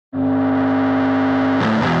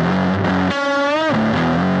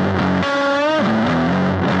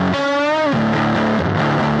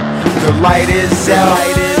light is out,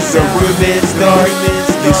 the room is dark.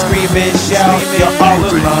 You scream and shout, you're all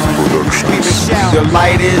alone. Scream and shout. The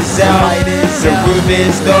light is out, the room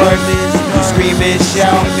is dark. You scream and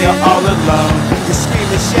shout, you're all alone. You scream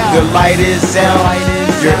and shout. The light is out,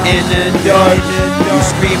 you're in the dark. You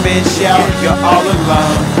scream and shout, you're all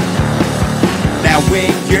alone. Now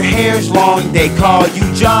when your hair's long, they call you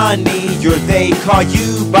Johnny, or they call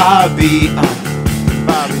you Bobby.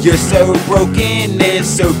 You're so broken and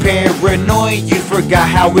so paranoid, you forgot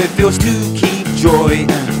how it feels to keep joy.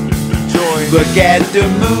 Look at the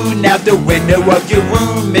moon out the window of your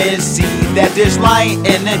room and see that there's light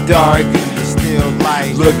in the dark.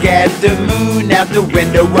 Look at the moon out the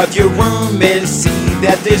window of your room and see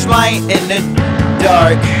that there's light in the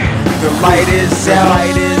dark. The light is out,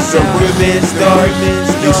 the room is dark.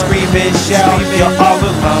 You scream and shout, you're all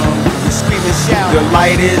alone. You scream and shout. The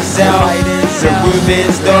light is out, the room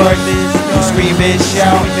is dark. You scream and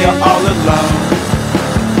shout, you're all alone.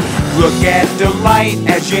 Look at the light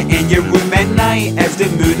as you're in your room at night, as the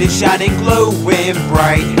moon is shining glowing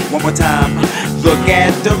bright. One more time. Look at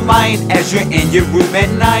the light as you're in your room at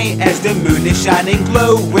night, as the moon is shining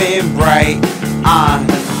glowing bright.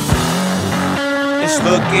 It's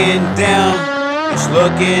looking down, it's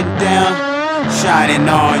looking down, shining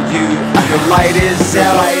on you. The light is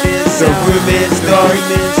out, the room is dark.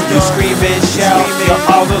 You scream and shout, you're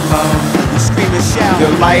all alone. You scream and shout. The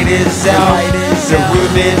light is out, the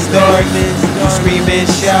room is dark. You scream and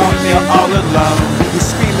shout, you're all alone. You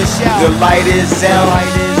scream and shout. The light is out,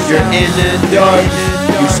 you're in the dark.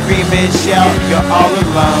 You scream and shout, you're all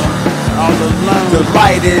alone. All alone. The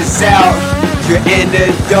light is out, you're in the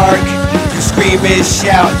dark. You scream and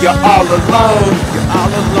shout, you're all alone. You're all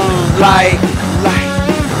alone. Light, light,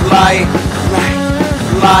 light, light,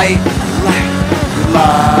 light, light,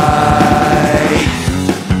 light.